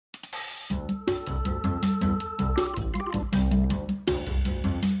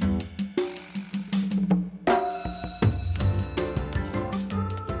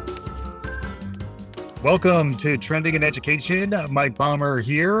Welcome to Trending in Education. Mike Palmer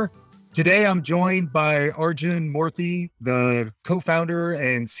here. Today I'm joined by Arjun Murthy, the co-founder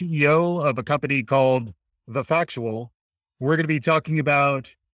and CEO of a company called The Factual. We're going to be talking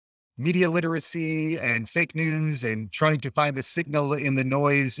about media literacy and fake news and trying to find the signal in the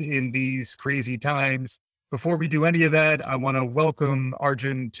noise in these crazy times. Before we do any of that, I want to welcome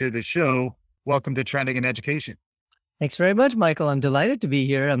Arjun to the show. Welcome to Trending in Education. Thanks very much, Michael. I'm delighted to be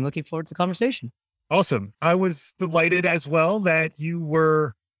here. I'm looking forward to the conversation. Awesome. I was delighted as well that you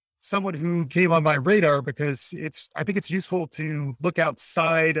were someone who came on my radar because I think it's useful to look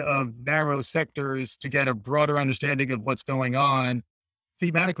outside of narrow sectors to get a broader understanding of what's going on.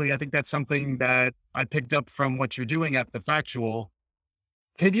 Thematically, I think that's something that I picked up from what you're doing at The Factual.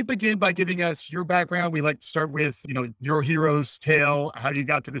 Can you begin by giving us your background? We like to start with, your hero's tale, how you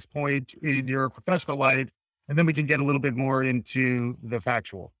got to this point in your professional life, and then we can get a little bit more into The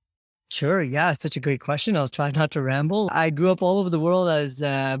Factual. Sure. Yeah, it's such a great question. I'll try not to ramble. I grew up all over the world. I was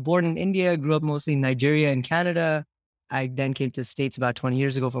born in India, grew up mostly in Nigeria and Canada. I then came to the States about 20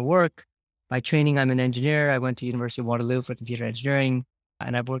 years ago for work. By training, I'm an engineer. I went to University of Waterloo for computer engineering,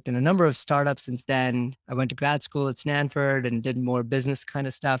 and I've worked in a number of startups since then. I went to grad school at Stanford and did more business kind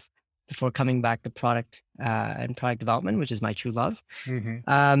of stuff before coming back to product and product development, which is my true love.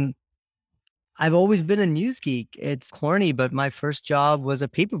 I've always been a news geek. It's corny, but my first job was a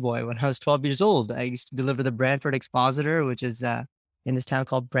paperboy when I was 12 years old. I used to deliver the Brantford Expositor, which is in this town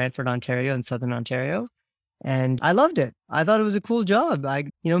called Brantford, Ontario, in Southern Ontario. And I loved it. I thought it was a cool job.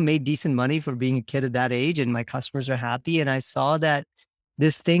 I, made decent money for being a kid at that age, and my customers are happy. And I saw that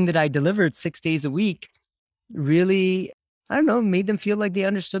this thing that I delivered 6 days a week really, made them feel like they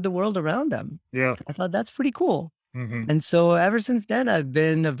understood the world around them. Yeah. I thought that's pretty cool. And so ever since then, I've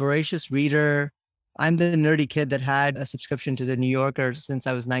been a voracious reader. I'm the nerdy kid that had a subscription to the New Yorker since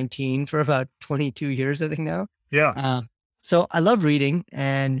I was 19 for about 22 years, I think now. Yeah. So I love reading.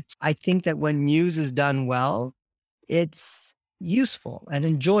 And I think that when news is done well, it's useful and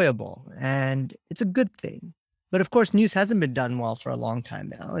enjoyable and it's a good thing. But of course, news hasn't been done well for a long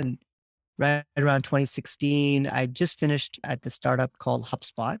time now. And right around 2016, I just finished at the startup called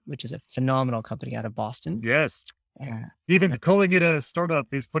HubSpot, which is a phenomenal company out of Boston. Yes. Even calling it a startup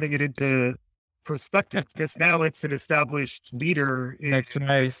is putting it into perspective because now it's an established leader in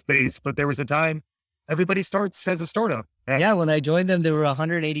that space. But there was a time everybody starts as a startup. Yeah. When I joined them, there were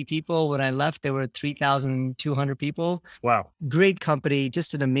 180 people. When I left, there were 3,200 people. Wow. Great company,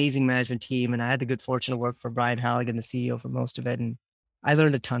 just an amazing management team. And I had the good fortune to work for Brian Halligan, the CEO, for most of it. And I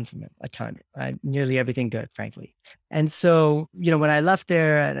learned a ton from it, nearly everything good, frankly. And so, when I left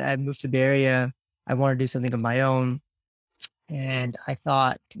there and I moved to the Bay Area, I wanted to do something of my own. And I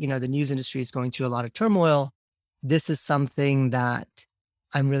thought, the news industry is going through a lot of turmoil. This is something that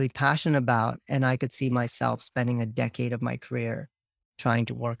I'm really passionate about. And I could see myself spending a decade of my career trying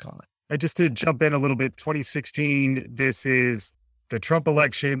to work on. And just to jump in a little bit, 2016, this is the Trump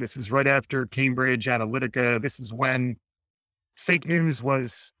election. This is right after Cambridge Analytica. This is when fake news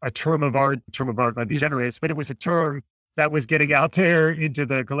was a term of art might be generous, but it was a term that was getting out there into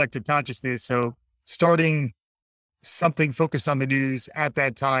the collective consciousness. So starting something focused on the news at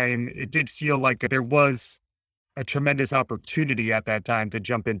that time, it did feel like there was a tremendous opportunity at that time to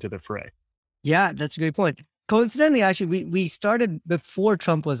jump into the fray. Yeah, that's a great point. Coincidentally, actually, we started before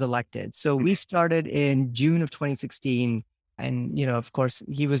Trump was elected. So we started in June of 2016. And, of course,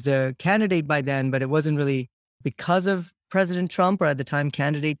 he was the candidate by then, but it wasn't really because of President Trump or at the time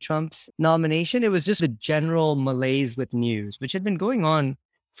candidate Trump's nomination. It was just a general malaise with news, which had been going on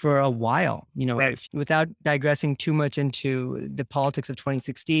for a while, Right. Without digressing too much into the politics of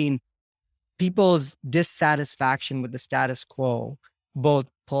 2016, people's dissatisfaction with the status quo, both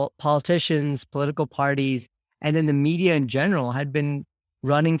politicians, political parties, and then the media in general had been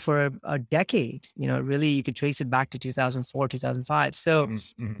running for a decade. Really, you could trace it back to 2004, 2005. So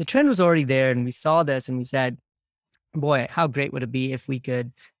the trend was already there, and we saw this and we said, boy, how great would it be if we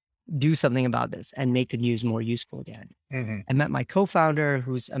could do something about this and make the news more useful again. I met my co-founder,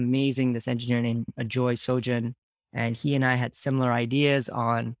 who's amazing, this engineer named Ajoy Sojan, and he and I had similar ideas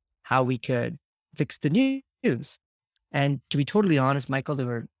on how we could fix the news. And to be totally honest, Michael, they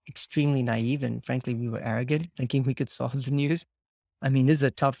were extremely naive, and frankly, we were arrogant, thinking we could solve the news. I mean, this is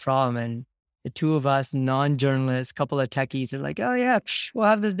a tough problem, and the two of us, non-journalists, couple of techies, are like, oh yeah, we'll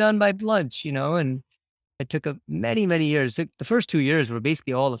have this done by lunch, and it took many, many years. The first 2 years were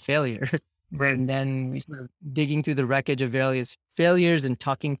basically all a failure. Right. And then we started digging through the wreckage of various failures and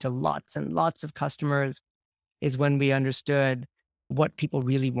talking to lots and lots of customers is when we understood what people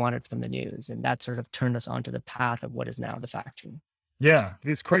really wanted from the news. And that sort of turned us onto the path of what is now The Factual. Yeah,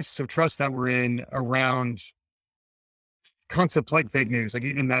 this crisis of trust that we're in around concepts like fake news, like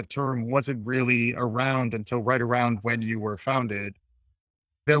even that term wasn't really around until right around when you were founded.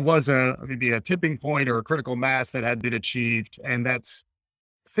 There was maybe a tipping point or a critical mass that had been achieved, and that's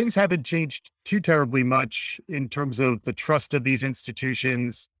things haven't changed too terribly much in terms of the trust of these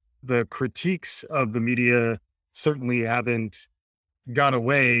institutions. The critiques of the media certainly haven't gone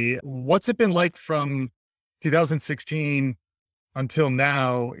away. What's it been like from 2016 until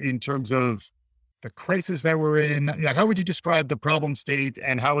now in terms of the crisis that we're in? Yeah, how would you describe the problem state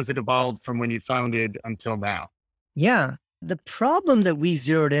and how has it evolved from when you founded until now? Yeah. The problem that we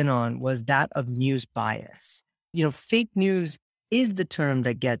zeroed in on was that of news bias. Fake news is the term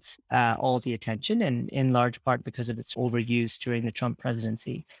that gets all the attention, and in large part because of its overuse during the Trump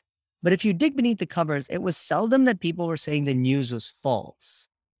presidency. But if you dig beneath the covers, it was seldom that people were saying the news was false,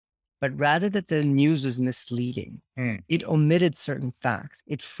 but rather that the news was misleading. Mm, It omitted certain facts.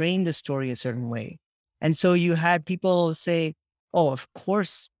 It framed a story a certain way. And so you had people say, oh, of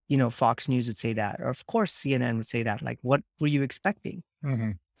course, Fox News would say that, or of course CNN would say that. Like, what were you expecting?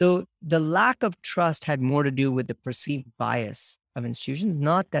 mhm, So the lack of trust had more to do with the perceived bias of institutions,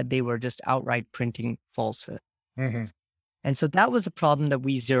 not that they were just outright printing falsehood. mhm. And so that was the problem that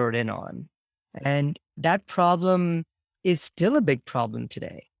we zeroed in on. And that problem is still a big problem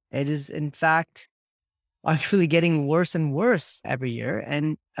today. It is, in fact, actually getting worse and worse every year.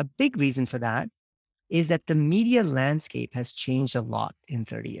 And a big reason for that is that the media landscape has changed a lot in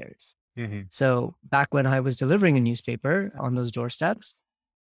 30 years. Mhm. So back when I was delivering a newspaper on those doorsteps,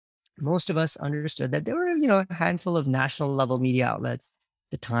 most of us understood that there were, a handful of national level media outlets,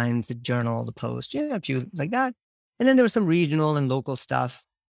 the Times, the Journal, the Post, a few like that. And then there was some regional and local stuff,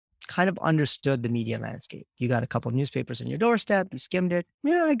 kind of understood the media landscape. You got a couple of newspapers on your doorstep, you skimmed it.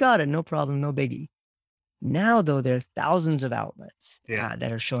 Yeah, I got it. No problem. No biggie. Now, though, there are thousands of outlets Yeah.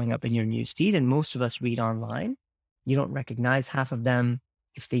 that are showing up in your news feed, and most of us read online. You don't recognize half of them.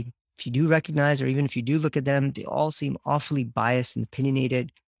 If you do recognize, or even if you do look at them, they all seem awfully biased and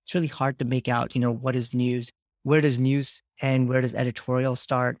opinionated. It's really hard to make out, what is news, where does news end, where does editorial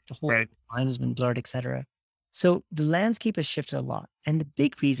start? The whole Right. line has been blurred, etc. So the landscape has shifted a lot, and the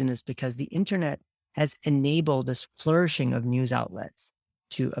big reason is because the internet has enabled this flourishing of news outlets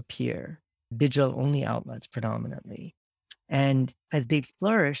to appear, digital only outlets predominantly. And as they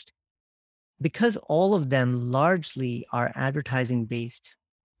flourished, because all of them largely are advertising based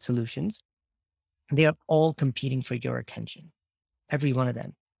solutions, they are all competing for your attention, every one of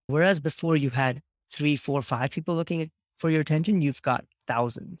them. Whereas before you had 3, 4, 5 people for your attention, you've got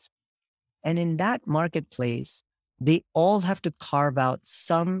thousands. And in that marketplace, they all have to carve out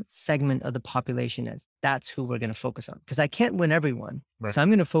some segment of the population as that's who we're going to focus on. Because I can't win everyone. Right. So I'm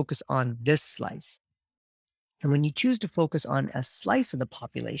going to focus on this slice. And when you choose to focus on a slice of the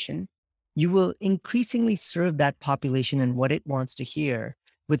population, you will increasingly serve that population and what it wants to hear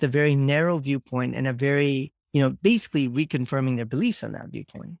with a very narrow viewpoint and a very, basically reconfirming their beliefs on that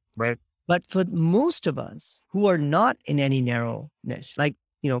viewpoint. Right. But for most of us who are not in any narrow niche, like,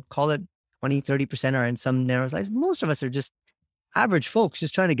 call it 20, 30% are in some narrow slice, most of us are just average folks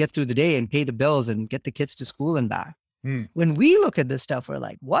just trying to get through the day and pay the bills and get the kids to school and back. Mm, When we look at this stuff, we're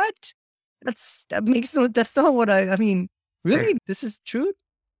like, what? That's not what I mean, really? right. This is true?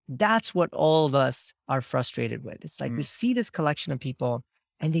 That's what all of us are frustrated with. It's like we Mm, see this collection of people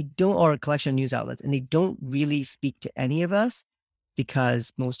and they don't, or a collection of news outlets, and they don't really speak to any of us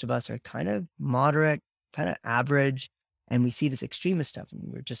because most of us are kind of moderate, kind of average, and we see this extremist stuff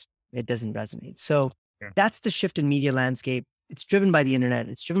and it doesn't resonate. So yeah. that's the shift in media landscape. It's driven by the internet.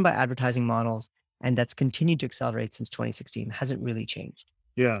 It's driven by advertising models, and that's continued to accelerate since 2016. It hasn't really changed.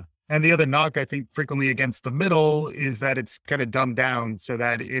 Yeah. And the other knock, I think, frequently against the middle is that it's kind of dumbed down so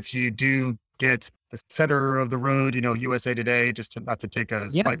that if you do get the center of the road, USA Today, just not to take a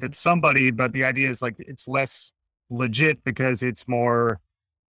Yeah. swipe at somebody, but the idea is like it's less legit because it's more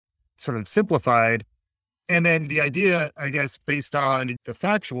sort of simplified. And then the idea, I guess, based on the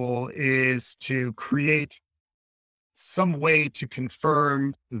factual is to create some way to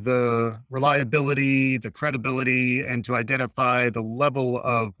confirm the reliability, the credibility, and to identify the level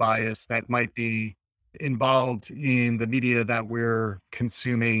of bias that might be involved in the media that we're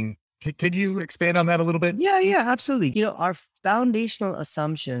consuming. Can you expand on that a little bit? Yeah, absolutely. Our foundational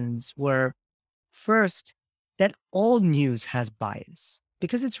assumptions were first that all news has bias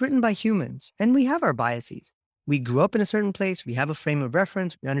because it's written by humans and we have our biases. We grew up in a certain place. We have a frame of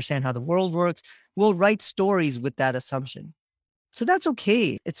reference. We understand how the world works. We'll write stories with that assumption. So that's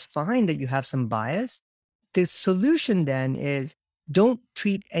okay. It's fine that you have some bias. The solution then is don't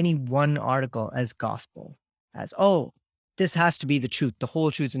treat any one article as gospel, as, oh, this has to be the truth, the whole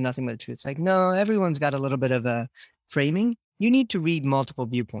truth and nothing but the truth. It's like, no, everyone's got a little bit of a framing. You need to read multiple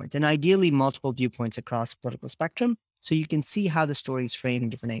viewpoints, and ideally multiple viewpoints across the political spectrum, so you can see how the story is framed in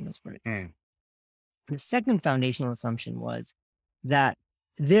different angles for it. The second foundational assumption was that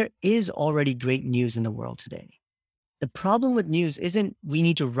there is already great news in the world today. The problem with news isn't we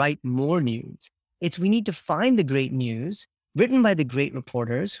need to write more news. It's we need to find the great news written by the great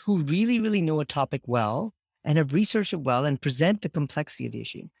reporters who really, really know a topic well and have researched it well and present the complexity of the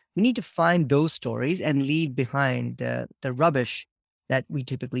issue. We need to find those stories and leave behind the rubbish that we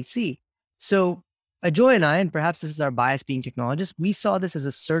typically see. So Ajoy and I, and perhaps this is our bias being technologists, we saw this as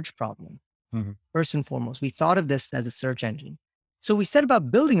a search problem. First and foremost, we thought of this as a search engine. So we set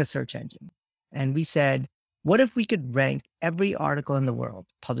about building a search engine, and we said, what if we could rank every article in the world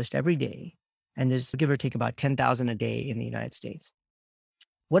published every day? And there's give or take about 10,000 a day in the United States.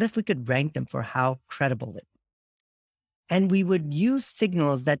 What if we could rank them for how credible it is? And we would use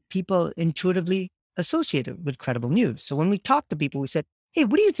signals that people intuitively associated with credible news. So when we talked to people, we said, hey,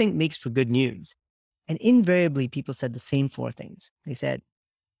 what do you think makes for good news? And invariably, people said the same four things. They said,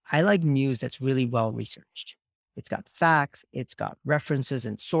 I like news that's really well researched. It's got facts, it's got references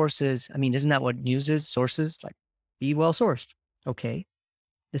and sources. I mean, isn't that what news is? Sources, like be well sourced. Okay.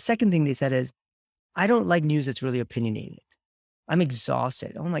 The second thing they said is, I don't like news that's really opinionated. I'm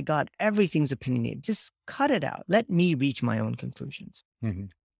exhausted. Oh my God, everything's opinionated. Just cut it out. Let me reach my own conclusions.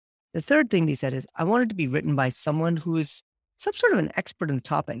 The third thing they said is, I want it to be written by someone who is some sort of an expert in the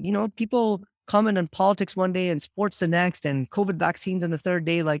topic. You know, people comment on politics one day and sports the next and COVID vaccines on the third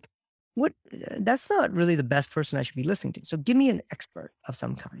day. Like, what? That's not really the best person I should be listening to. So give me an expert of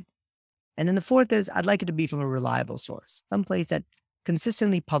some kind. And then the fourth is, I'd like it to be from a reliable source, someplace that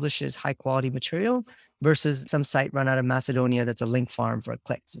consistently publishes high quality material versus some site run out of Macedonia that's a link farm for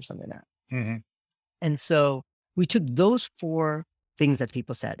clicks or something like that. And so we took those four things that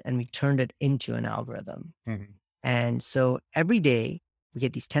people said and we turned it into an algorithm. And so every day we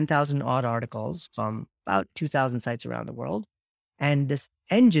get these 10,000 odd articles from about 2,000 sites around the world. And this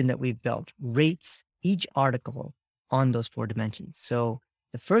engine that we've built rates each article on those four dimensions. So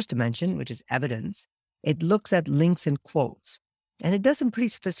the first dimension, which is evidence, it looks at links and quotes. And it does some pretty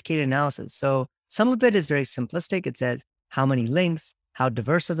sophisticated analysis. So some of it is very simplistic. It says how many links, how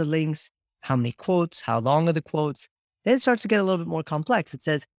diverse are the links, how many quotes, how long are the quotes. Then it starts to get a little bit more complex. It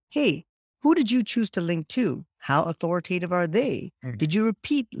says, hey, who did you choose to link to? How authoritative are they? Did you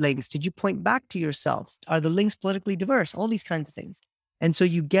repeat links? Did you point back to yourself? Are the links politically diverse? All these kinds of things. And so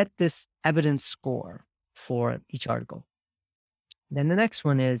you get this evidence score for each article. Then the next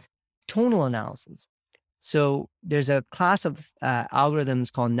one is tonal analysis. So there's a class of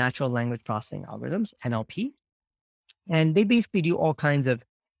algorithms called natural language processing algorithms, NLP. And they basically do all kinds of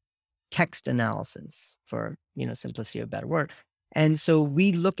text analysis for, simplicity of a better word. And so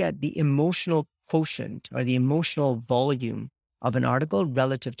we look at the emotional quotient or the emotional volume of an article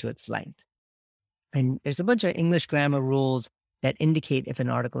relative to its length. And there's a bunch of English grammar rules that indicate if an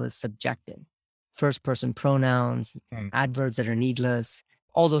article is subjective. First person pronouns, adverbs that are needless,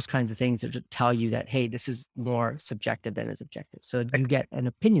 all those kinds of things that tell you that, hey, this is more subjective than is objective. So you get an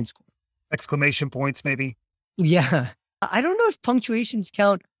opinion score. Exclamation points, maybe? Yeah. I don't know if punctuations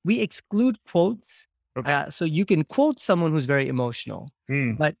count. We exclude quotes. Okay. So you can quote someone who's very emotional,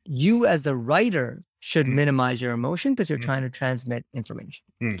 but you as the writer should minimize your emotion because you're trying to transmit information.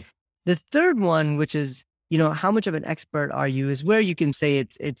 The third one, which is, how much of an expert are you, is where you can say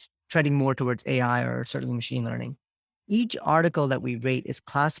it's treading more towards AI or certainly machine learning. Each article that we rate is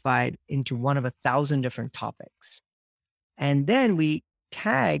classified into one of 1,000 different topics. And then we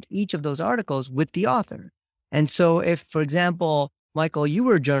tag each of those articles with the author. And so if, for example, Michael, you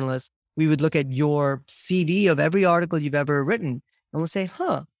were a journalist, we would look at your CV of every article you've ever written and we'll say,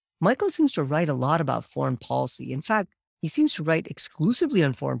 Michael seems to write a lot about foreign policy. In fact, he seems to write exclusively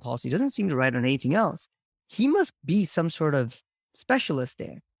on foreign policy. He doesn't seem to write on anything else. He must be some sort of specialist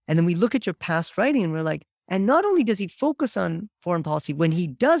there. And then we look at your past writing and we're like, and not only does he focus on foreign policy, when he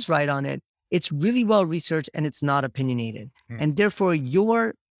does write on it, it's really well researched and it's not opinionated. And therefore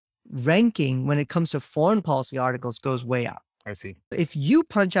your ranking when it comes to foreign policy articles goes way up. I see. If you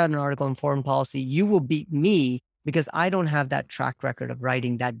punch out an article in foreign policy, you will beat me because I don't have that track record of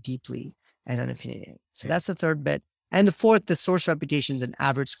writing that deeply and unopinionated. So that's the third bit. And the fourth, the source reputation is an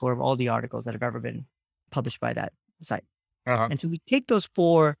average score of all the articles that have ever been published by that site. And so we take those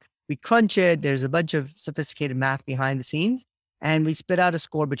four, we crunch it. There's a bunch of sophisticated math behind the scenes, and we spit out a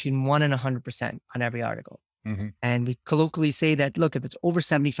score between 1 and 100% on every article. And we colloquially say that, look, if it's over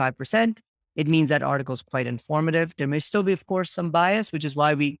 75%, it means that article is quite informative. There may still be, of course, some bias, which is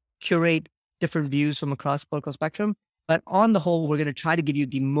why we curate different views from across the political spectrum. But on the whole, we're going to try to give you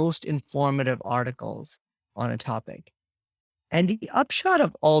the most informative articles on a topic. And the upshot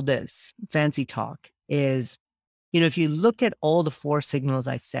of all this fancy talk is, if you look at all the four signals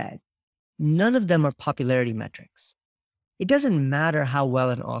I said, none of them are popularity metrics. It doesn't matter how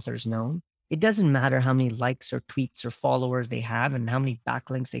well an author is known. It doesn't matter how many likes or tweets or followers they have and how many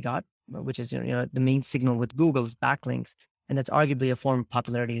backlinks they got, which is the main signal with Google is backlinks. And that's arguably a form of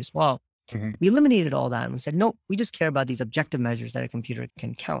popularity as well. Mm-hmm. We eliminated all that and we said, no, we just care about these objective measures that a computer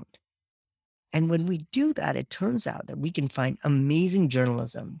can count. And when we do that, it turns out that we can find amazing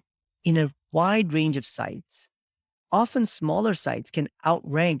journalism in a wide range of sites. Often smaller sites can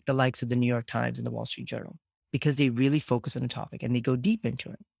outrank the likes of the New York Times and the Wall Street Journal because they really focus on a topic and they go deep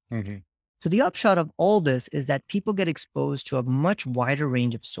into it. Mm-hmm. So the upshot of all this is that people get exposed to a much wider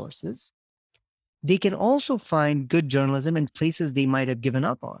range of sources. They can also find good journalism in places they might have given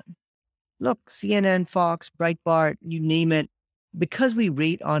up on. Look, CNN, Fox, Breitbart, you name it. Because we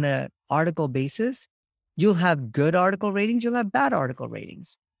rate on an article basis, you'll have good article ratings, you'll have bad article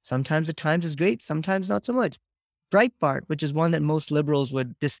ratings. Sometimes the Times is great, sometimes not so much. Breitbart, which is one that most liberals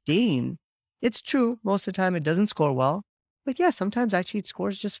would disdain, it's true, most of the time it doesn't score well. But yeah, sometimes actually it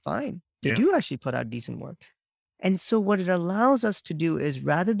scores just fine. They do actually put out decent work. And so what it allows us to do is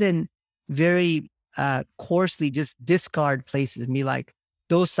rather than very coarsely just discard places and be like,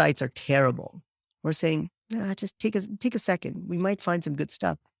 those sites are terrible. We're saying, just take a second. We might find some good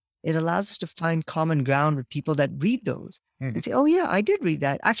stuff. It allows us to find common ground with people that read those and say, oh yeah, I did read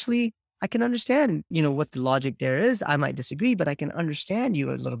that. Actually, I can understand, what the logic there is. I might disagree, but I can understand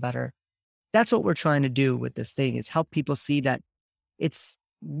you a little better. That's what we're trying to do with this thing is help people see that it's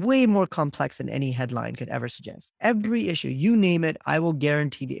way more complex than any headline could ever suggest. Every issue, you name it, I will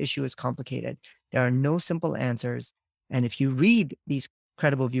guarantee the issue is complicated. There are no simple answers. And if you read these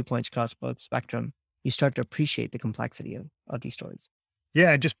credible viewpoints across both spectrum, you start to appreciate the complexity of these stories.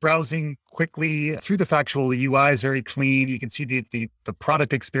 Yeah, just browsing quickly through the factual, the UI is very clean. You can see the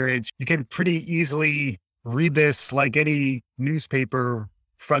product experience. You can pretty easily read this like any newspaper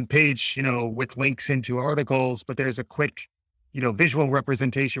front page, with links into articles, but there's a quick, visual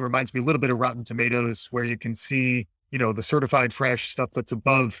representation. Reminds me a little bit of Rotten Tomatoes, where you can see, the certified fresh stuff that's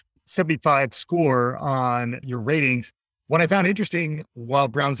above 75 score on your ratings. What I found interesting while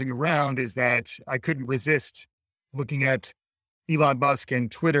browsing around is that I couldn't resist looking at Elon Musk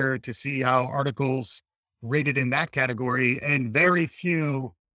and Twitter to see how articles rated in that category, and very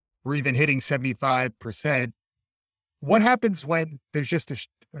few were even hitting 75%. What happens when there's just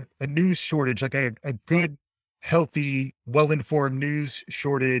a news shortage, like a good, healthy, well-informed news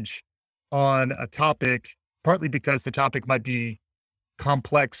shortage on a topic, partly because the topic might be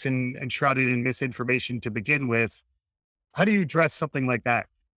complex and shrouded in misinformation to begin with? How do you address something like that?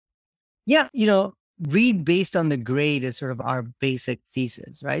 Yeah, read based on the grade is sort of our basic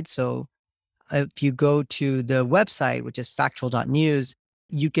thesis, right? So if you go to the website, which is factual.news,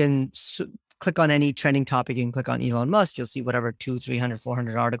 you can click on any trending topic. You can click on Elon Musk. You'll see whatever 200, 300,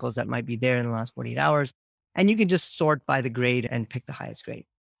 400 articles that might be there in the last 48 hours. And you can just sort by the grade and pick the highest grade.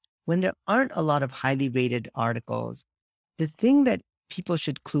 When there aren't a lot of highly rated articles, the thing that people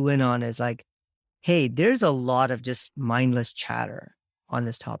should clue in on is like, hey, there's a lot of just mindless chatter on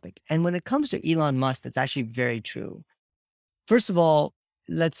this topic. And when it comes to Elon Musk, that's actually very true. First of all,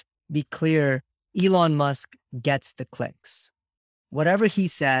 let's be clear. Elon Musk gets the clicks. Whatever he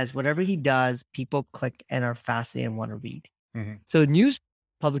says, whatever he does, people click and are fascinated and want to read. Mm-hmm. So news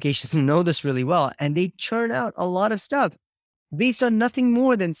publications know this really well, and they churn out a lot of stuff based on nothing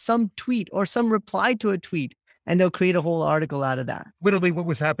more than some tweet or some reply to a tweet, and they'll create a whole article out of that. Literally what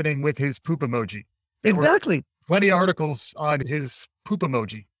was happening with his poop emoji. There exactly. were 20 articles on his poop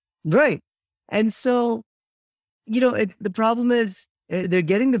emoji. Right. And so, the problem is they're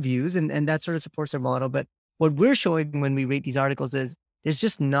getting the views and that sort of supports their model. But what we're showing when we rate these articles is there's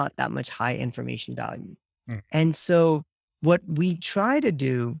just not that much high information value. Mm. And so what we try to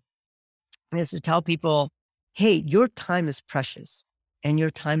do is to tell people, hey, your time is precious and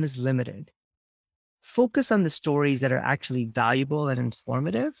your time is limited. Focus on the stories that are actually valuable and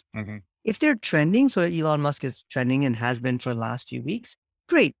informative. Mm-hmm. If they're trending, so Elon Musk is trending and has been for the last few weeks,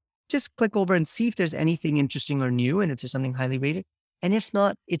 great. Just click over and see if there's anything interesting or new and if there's something highly rated. And if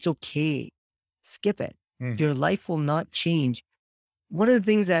not, it's okay. Skip it. Mm-hmm. Your life will not change. One of the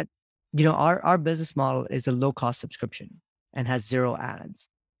things that, our business model is a low-cost subscription and has 0 ads.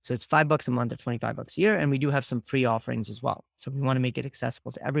 So it's $5 a month or $25 a year. And we do have some free offerings as well. So we want to make it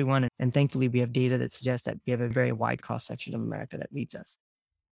accessible to everyone. And thankfully, we have data that suggests that we have a very wide cross-section of America that reads us.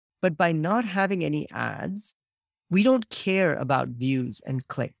 But by not having any ads, we don't care about views and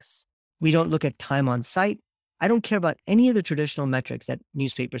clicks. We don't look at time on site. I don't care about any of the traditional metrics that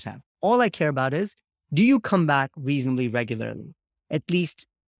newspapers have. All I care about is, do you come back reasonably regularly? At least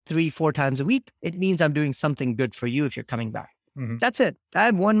 3, 4 times a week. It means I'm doing something good for you if you're coming back. Mhm. That's it. I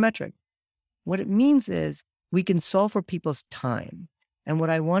have one metric. What it means is we can solve for people's time. And what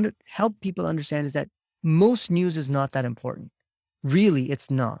I want to help people understand is that most news is not that important. Really,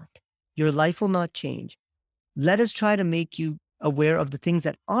 it's not. Your life will not change. Let us try to make you aware of the things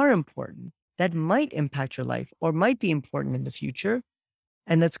that are important, that might impact your life or might be important in the future.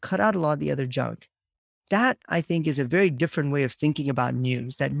 And let's cut out a lot of the other junk. That, I think, is a very different way of thinking about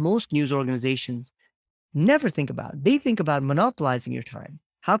news that most news organizations never think about. They think about monopolizing your time.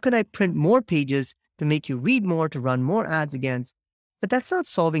 How can I print more pages to make you read more, to run more ads against? But that's not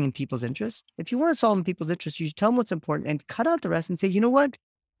solving in people's interest. If you want to solve in people's interest, you should tell them what's important and cut out the rest and say, you know what?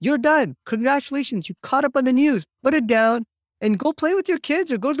 You're done. Congratulations. You caught up on the news. Put it down and go play with your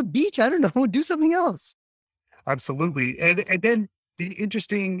kids or go to the beach. I don't know. Do something else. Absolutely. And then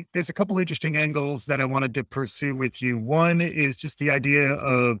there's a couple interesting angles that I wanted to pursue with you. One is just the idea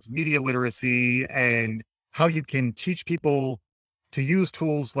of media literacy and how you can teach people to use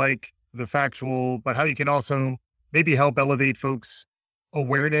tools like the factual, but how you can also maybe help elevate folks'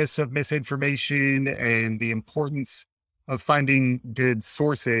 awareness of misinformation and the importance of finding good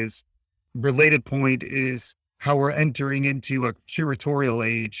sources. Related point is how we're entering into a curatorial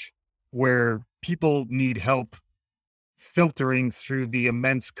age where people need help filtering through the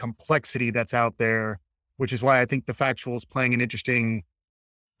immense complexity that's out there, which is why I think the factual is playing an interesting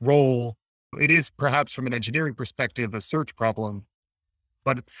role. It is perhaps from an engineering perspective, a search problem,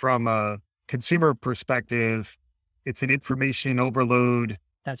 but from a consumer perspective, it's an information overload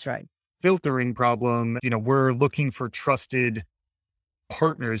That's right. filtering problem. We're looking for trusted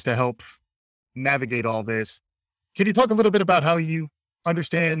partners to help navigate all this. Can you talk a little bit about how you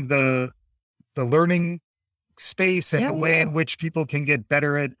understand the learning space and Yeah. the way in which people can get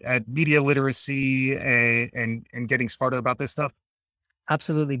better at media literacy and getting smarter about this stuff?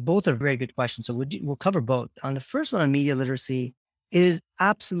 Absolutely. Both are very good questions. So we'll cover both. On the first one on media literacy, it is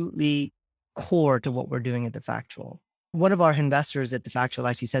absolutely core to what we're doing at The Factual. One of our investors at The Factual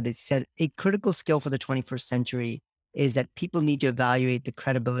actually said, they said a critical skill for the 21st century is that people need to evaluate the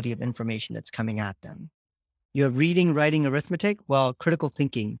credibility of information that's coming at them. You're reading, writing, arithmetic. Well, critical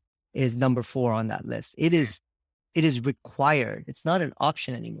thinking is number 4 on that list. It is required. It's not an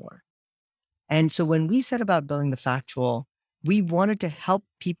option anymore. And so when we set about building The Factual, we wanted to help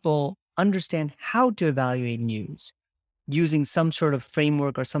people understand how to evaluate news using some sort of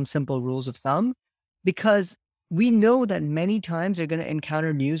framework or some simple rules of thumb, because we know that many times they're going to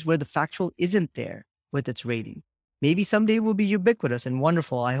encounter news where the factual isn't there with its rating. Maybe someday we'll be ubiquitous and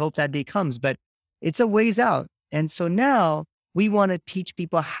wonderful. I hope that day comes, but it's a ways out. And so now we want to teach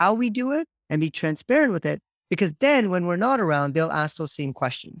people how we do it and be transparent with it, because then when we're not around, they'll ask those same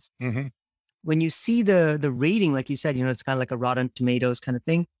questions. Hmm. When you see the rating, like you said, it's kind of like a Rotten Tomatoes kind of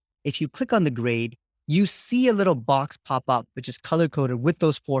thing. If you click on the grade, you see a little box pop up, which is color coded with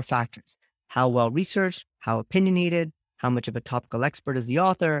those 4 factors: how well researched, how opinionated, how much of a topical expert is the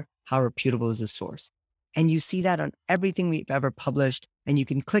author, how reputable is the source. And you see that on everything we've ever published. And you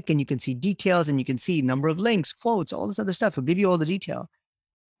can click and you can see details and you can see number of links, quotes, all this other stuff. It'll give you all the detail.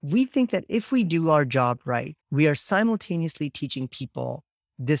 We think that if we do our job right, we are simultaneously teaching people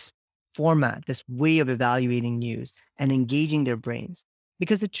this format, this way of evaluating news and engaging their brains.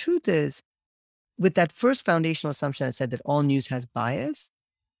 Because the truth is, with that first foundational assumption, I said that all news has bias.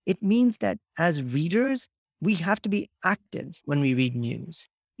 It means that as readers, we have to be active when we read news.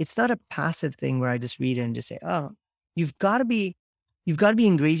 It's not a passive thing where I just read it and just say, oh, you've got to be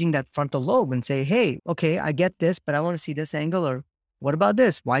engaging that frontal lobe and say, hey, okay, I get this, but I want to see this angle, or what about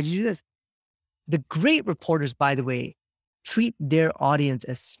this? Why did you do this? The great reporters, by the way, treat their audience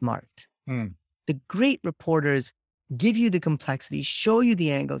as smart. Mm. The great reporters give you the complexity, show you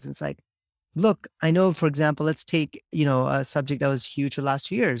the angles. It's like, look, I know, for example, let's take, a subject that was huge for the last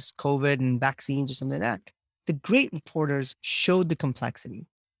 2 years, COVID and vaccines or something like that. The great reporters showed the complexity.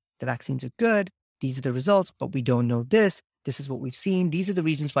 The vaccines are good. These are the results, but we don't know this. This is what we've seen. These are the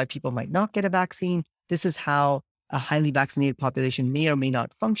reasons why people might not get a vaccine. This is how a highly vaccinated population may or may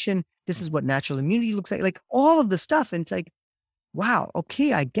not function. This is what natural immunity looks like all of the stuff. And it's like, wow,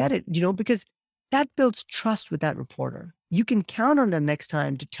 okay, I get it, because that builds trust with that reporter. You can count on them next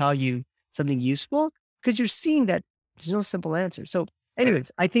time to tell you something useful because you're seeing that there's no simple answer. So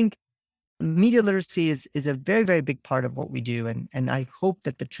anyways, I think media literacy is a very, very big part of what we do. And I hope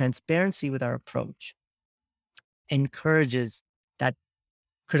that the transparency with our approach encourages that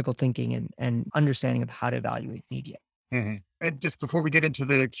critical thinking and understanding of how to evaluate media. And just before we get into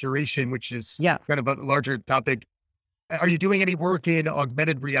the curation, which is Yeah. kind of a larger topic, are you doing any work in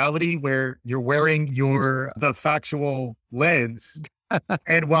augmented reality where you're wearing the factual lens?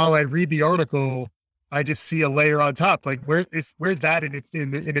 And while I read the article, I just see a layer on top. Like where's that in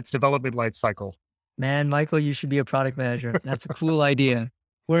its development life cycle? Man, Michael, you should be a product manager. That's a cool idea.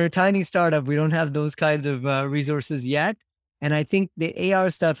 We're a tiny startup. We don't have those kinds of resources yet. And I think the AR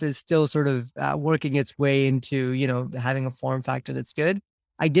stuff is still sort of working its way into, having a form factor that's good.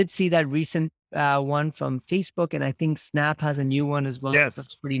 I did see that recent one from Facebook, and I think Snap has a new one as well. Yes.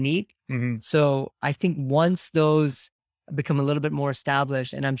 That's pretty neat. Mm-hmm. So I think once those become a little bit more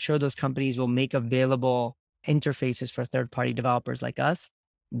established, and I'm sure those companies will make available interfaces for third-party developers like us,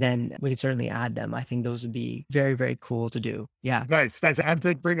 then we could certainly add them. I think those would be very, very cool to do. Yeah. Nice. I have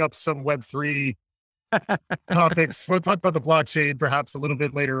to bring up some Web3 topics. We'll talk about the blockchain perhaps a little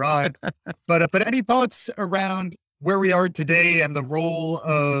bit later on. But any thoughts around where we are today and the role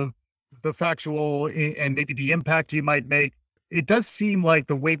of the factual and maybe the impact you might make? It does seem like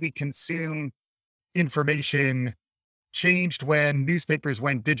the way we consume information changed when newspapers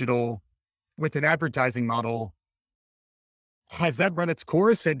went digital with an advertising model. Has that run its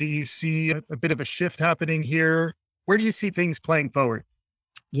course? And do you see a bit of a shift happening here? Where do you see things playing forward?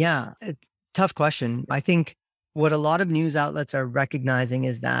 Yeah, it's a tough question. I think what a lot of news outlets are recognizing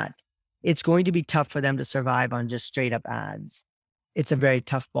is that it's going to be tough for them to survive on just straight up ads. It's a very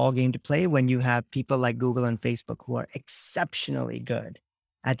tough ball game to play when you have people like Google and Facebook who are exceptionally good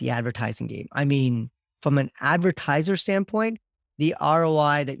at the advertising game. I mean, from an advertiser standpoint, the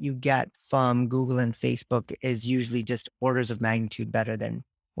ROI that you get from Google and Facebook is usually just orders of magnitude better than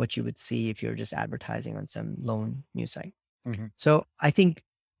what you would see if you're just advertising on some lone news site. Mm-hmm. So I think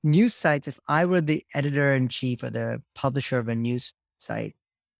news sites, if I were the editor in chief or the publisher of a news site,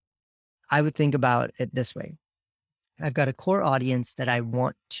 I would think about it this way. I've got a core audience that I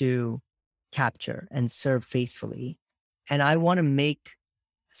want to capture and serve faithfully, and I want to make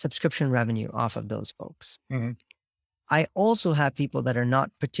subscription revenue off of those folks. Mm-hmm. I also have people that are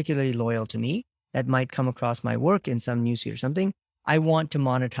not particularly loyal to me that might come across my work in some newsfeed or something. I want to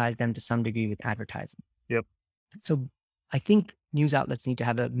monetize them to some degree with advertising. Yep. So I think news outlets need to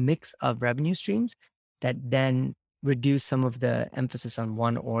have a mix of revenue streams that then reduce some of the emphasis on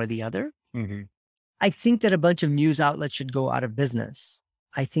one or the other. Mm-hmm. I think that a bunch of news outlets should go out of business.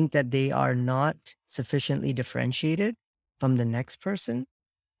 I think that they are not sufficiently differentiated from the next person.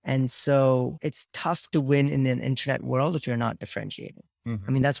 And so it's tough to win in an internet world if you're not differentiated. Mm-hmm.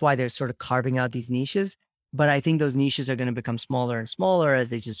 I mean, that's why they're sort of carving out these niches. But I think those niches are going to become smaller and smaller as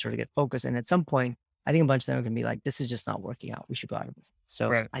they just sort of get focused. And at some point, I think a bunch of them are going to be like, this is just not working out. We should go out of business.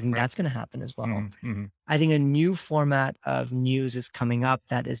 So I think that's going to happen as well. Mm-hmm. I think a new format of news is coming up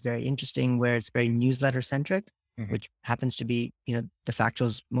that is very interesting, where it's very newsletter centric, which happens to be, the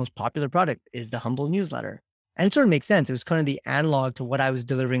Factual's most popular product is the Humble newsletter. And it sort of makes sense. It was kind of the analog to what I was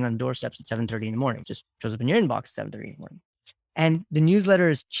delivering on doorsteps at 7:30 in the morning. Just shows up in your inbox at 7:30 in the morning. And the newsletter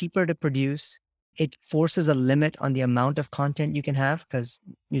is cheaper to produce. It forces a limit on the amount of content you can have because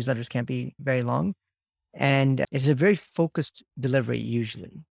newsletters can't be very long. And it's a very focused delivery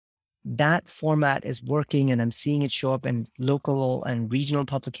usually. That format is working, and I'm seeing it show up in local and regional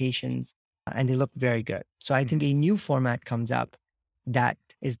publications, and they look very good. So I think a new format comes up that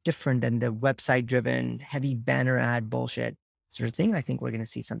is different than the website driven, heavy banner ad bullshit sort of thing. I think we're going to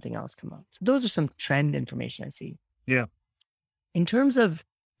see something else come up. So those are some trend information I see. Yeah. In terms of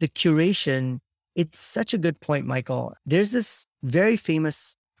the curation, it's such a good point, Michael. There's this very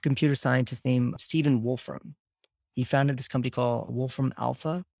famous computer scientist named Stephen Wolfram. He founded this company called Wolfram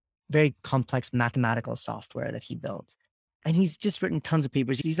Alpha, very complex mathematical software that he built. And he's just written tons of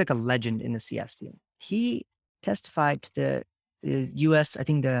papers. He's like a legend in the CS field. He testified to the US, I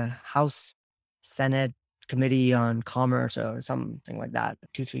think the House Senate Committee on Commerce or something like that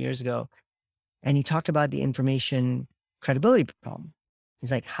 2-3 years ago. And he talked about the information credibility problem. He's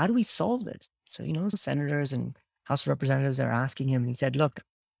like, how do we solve this? So, senators and House of Representatives are asking him, and he said, look,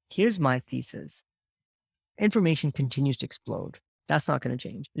 here's my thesis. Information continues to explode. That's not going to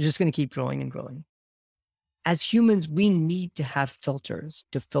change. It's just going to keep growing and growing. As humans, we need to have filters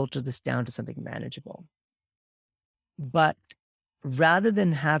to filter this down to something manageable. But rather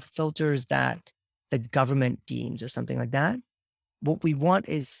than have filters that the government deems or something like that, what we want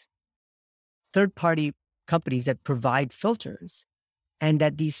is third-party companies that provide filters, and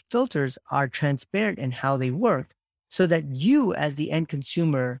that these filters are transparent in how they work, so that you as the end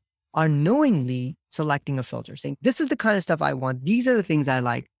consumer are knowingly selecting a filter, saying, this is the kind of stuff I want. These are the things I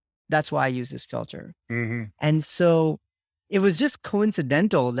like. That's why I use this filter. Mm-hmm. And so it was just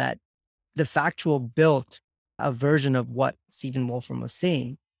coincidental that the Factual built a version of what Stephen Wolfram was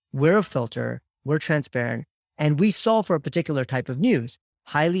saying. We're a filter, we're transparent, and we solve for a particular type of news,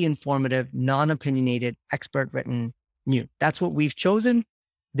 highly informative, non-opinionated, expert-written news. That's what we've chosen.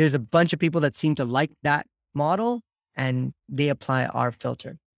 There's a bunch of people that seem to like that model, and they apply our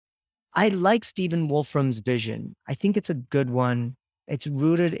filter. I like Stephen Wolfram's vision. I think it's a good one. It's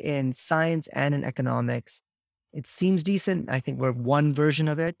rooted in science and in economics. It seems decent. I think we're one version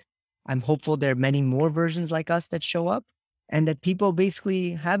of it. I'm hopeful there are many more versions like us that show up and that people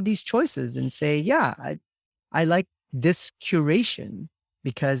basically have these choices and say, yeah, I like this curation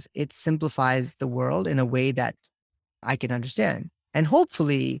because it simplifies the world in a way that I can understand. And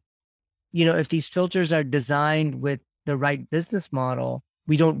hopefully, if these filters are designed with the right business model,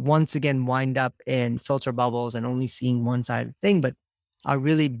 we don't once again wind up in filter bubbles and only seeing one side of the thing, but are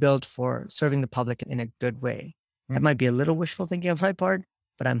really built for serving the public in a good way. That might be a little wishful thinking on my part,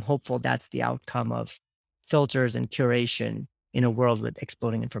 but I'm hopeful that's the outcome of filters and curation in a world with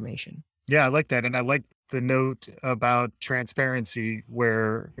exploding information. Yeah, I like that. And I like the note about transparency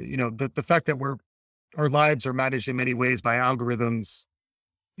where, the fact that our lives are managed in many ways by algorithms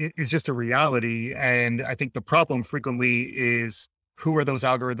is just a reality. And I think the problem frequently is, who are those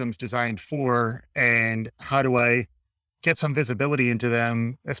algorithms designed for? And how do I get some visibility into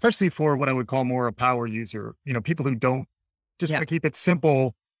them, especially for what I would call more a power user, people who don't just want to keep it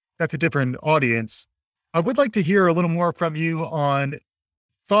simple. That's a different audience. I would like to hear a little more from you on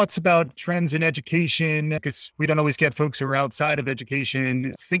thoughts about trends in education, because we don't always get folks who are outside of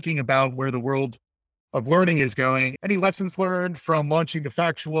education thinking about where the world of learning is going. Any lessons learned from launching The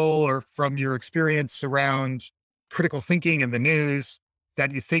Factual or from your experience around critical thinking in the news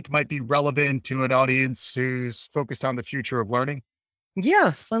that you think might be relevant to an audience who's focused on the future of learning?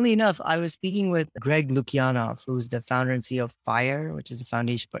 Yeah, funnily enough, I was speaking with Greg Lukianoff, who's the founder and CEO of FIRE, which is the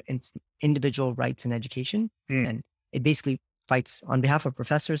Foundation for Individual Rights in Education. And it basically fights on behalf of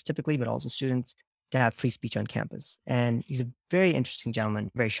professors typically, but also students to have free speech on campus. And he's a very interesting gentleman,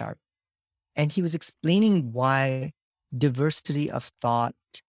 very sharp. And he was explaining why diversity of thought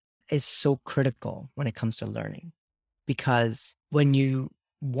is so critical when it comes to learning. Because when you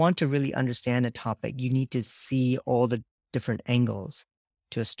want to really understand a topic, you need to see all the different angles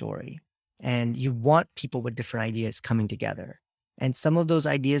to a story. And you want people with different ideas coming together. And some of those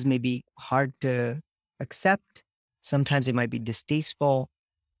ideas may be hard to accept. Sometimes they might be distasteful,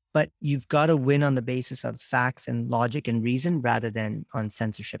 but you've got to win on the basis of facts and logic and reason rather than on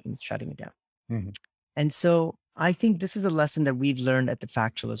censorship and shutting it down. And so I think this is a lesson that we've learned at The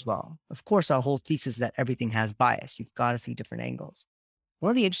Factual as well. Of course, our whole thesis is that everything has bias. You've got to see different angles.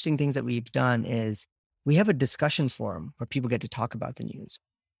 One of the interesting things that we've done is we have a discussion forum where people get to talk about the news.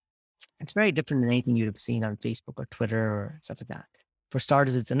 It's very different than anything you'd have seen on Facebook or Twitter or stuff like that. For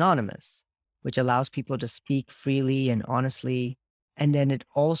starters, it's anonymous, which allows people to speak freely and honestly. And then it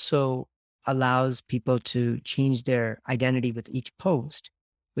also allows people to change their identity with each post,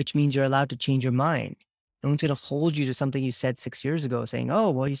 which means you're allowed to change your mind. No one's going to hold you to something you said 6 years ago saying,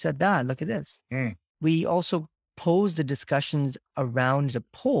 oh, well, you said that. Look at this. We also pose the discussions around a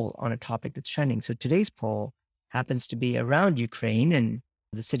poll on a topic that's trending. So today's poll happens to be around Ukraine, and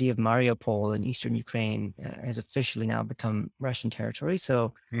the city of Mariupol in eastern Ukraine has officially now become Russian territory.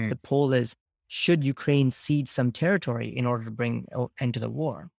 So the poll is, should Ukraine cede some territory in order to bring an end to the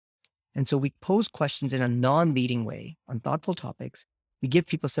war? And so we pose questions in a non-leading way on thoughtful topics. We give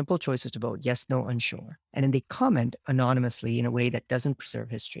people simple choices to vote, yes, no, unsure. And then they comment anonymously in a way that doesn't preserve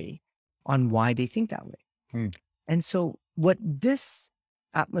history on why they think that way. And so what this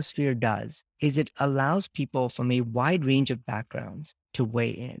atmosphere does is it allows people from a wide range of backgrounds to weigh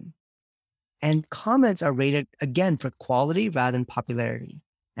in. And comments are rated, again, for quality rather than popularity,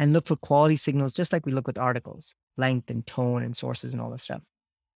 and look for quality signals, just like we look with articles, length and tone and sources and all that stuff.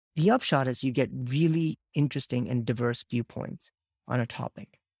 The upshot is you get really interesting and diverse viewpoints on a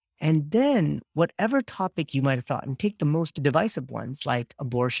topic. And then whatever topic you might have thought, and take the most divisive ones like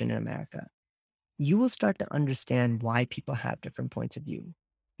abortion in America, you will start to understand why people have different points of view.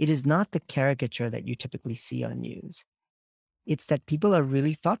 It is not the caricature that you typically see on news. It's that people are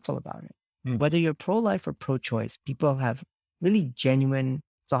really thoughtful about it. Whether you're pro-life or pro-choice, people have really genuine,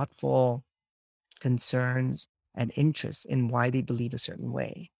 thoughtful concerns and interests in why they believe a certain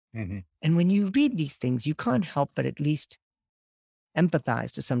way. And when you read these things, you can't help but at least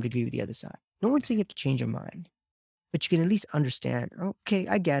empathize to some degree with the other side. No one's saying you have to change your mind, but you can at least understand, okay,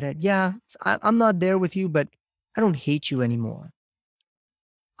 I get it. Yeah, I'm not there with you, but I don't hate you anymore.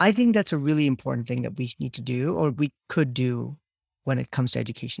 I think that's a really important thing that we need to do, or we could do when it comes to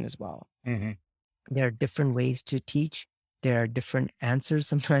education as well. There are different ways to teach. There are different answers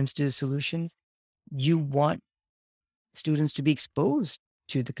sometimes to solutions. You want students to be exposed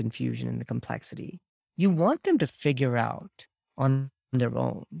to the confusion and the complexity. You want them to figure out on their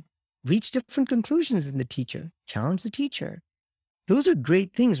own, reach different conclusions than the teacher, challenge the teacher. Those are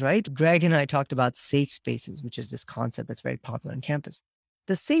great things, right? Greg and I talked about safe spaces, which is this concept that's very popular on campus.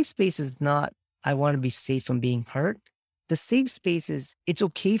 The safe space is not, I want to be safe from being hurt. The safe space is, it's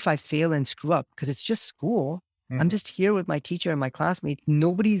okay if I fail and screw up because it's just school. I'm just here with my teacher and my classmates.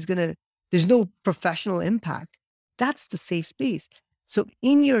 There's no professional impact. That's the safe space. So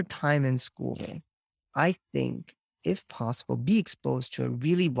in your time in school, I think, if possible, be exposed to a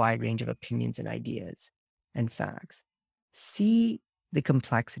really wide range of opinions and ideas and facts. See the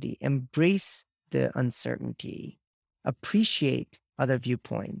complexity, embrace the uncertainty, appreciate other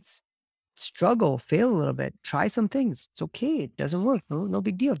viewpoints, struggle, fail a little bit, try some things. It's okay. It doesn't work. No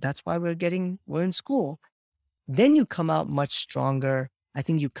big deal. That's why we're in school. Then you come out much stronger. I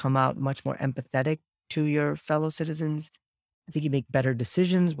think you come out much more empathetic to your fellow citizens. I think you make better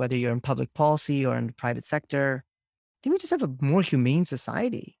decisions, whether you're in public policy or in the private sector. I think we just have a more humane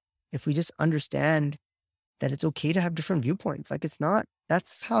society if we just understand that it's okay to have different viewpoints. Like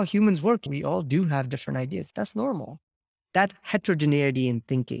that's how humans work. We all do have different ideas. That's normal. That heterogeneity in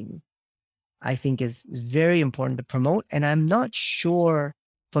thinking, I think is very important to promote. And I'm not sure,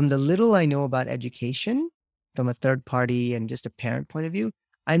 from the little I know about education, from a third party and just a parent point of view,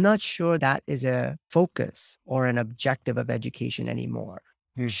 I'm not sure that is a focus or an objective of education anymore.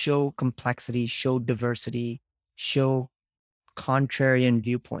 Show complexity, show diversity, show contrarian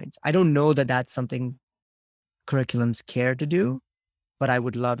viewpoints. I don't know that that's something curriculums care to do, but I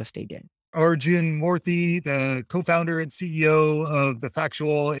would love if they did. Arjun Murthy, the co-founder and CEO of The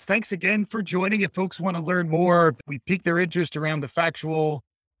Factual. Thanks again for joining. If folks want to learn more, if we pique their interest around The Factual,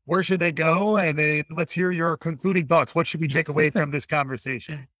 where should they go? And then let's hear your concluding thoughts. What should we take away from this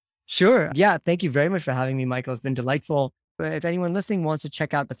conversation? Sure. Yeah. Thank you very much for having me, Michael. It's been delightful. If anyone listening wants to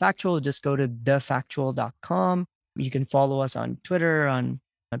check out The Factual, just go to thefactual.com. You can follow us on Twitter, on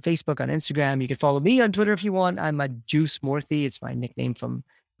Facebook, on Instagram. You can follow me on Twitter if you want. I'm a Juice Murthy. It's my nickname from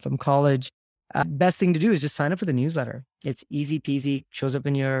college. Best thing to do is just sign up for the newsletter. It's easy peasy, shows up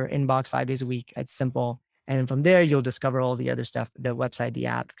in your inbox 5 days a week. It's simple. And from there, you'll discover all the other stuff, the website, the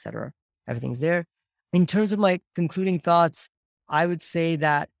app, etc. Everything's there. In terms of my concluding thoughts, I would say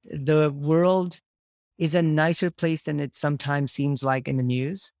that the world is a nicer place than it sometimes seems like in the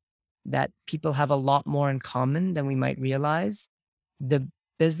news, that people have a lot more in common than we might realize. The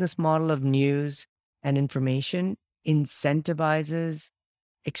business model of news and information incentivizes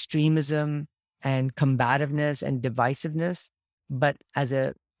extremism and combativeness and divisiveness. But as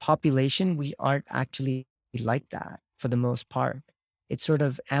a population, we aren't actually like that for the most part. It sort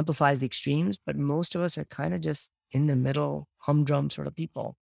of amplifies the extremes, but most of us are kind of just in the middle, humdrum sort of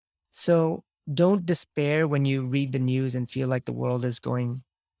people. So don't despair when you read the news and feel like the world is going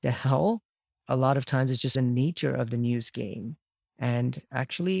to hell. A lot of times it's just the nature of the news game. And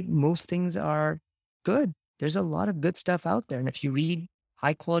actually, most things are good. There's a lot of good stuff out there. And if you read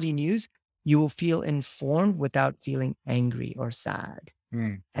high quality news, you will feel informed without feeling angry or sad.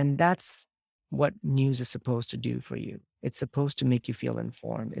 And that's what news is supposed to do for you. It's supposed to make you feel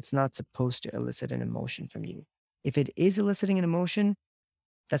informed. It's not supposed to elicit an emotion from you. If it is eliciting an emotion,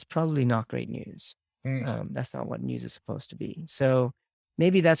 that's probably not great news. That's not what news is supposed to be. So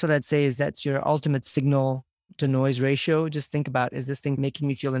maybe that's what I'd say is that's your ultimate signal to noise ratio. Just think about, is this thing making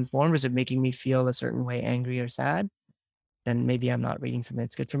me feel informed? Or is it making me feel a certain way, angry or sad? Then maybe I'm not reading something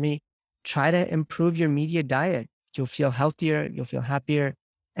that's good for me. Try to improve your media diet. You'll feel healthier, you'll feel happier.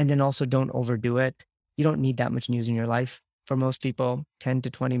 And then also don't overdo it. You don't need that much news in your life. For most people, 10 to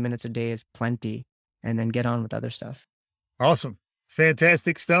 20 minutes a day is plenty. And then get on with other stuff. Awesome.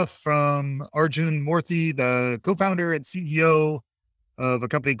 Fantastic stuff from Arjun Murthy, the co-founder and CEO of a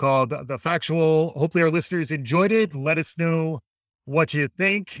company called The Factual. Hopefully our listeners enjoyed it. Let us know what you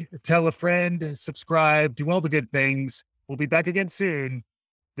think. Tell a friend, subscribe, do all the good things. We'll be back again soon.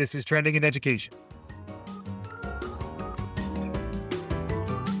 This is Trending in Education.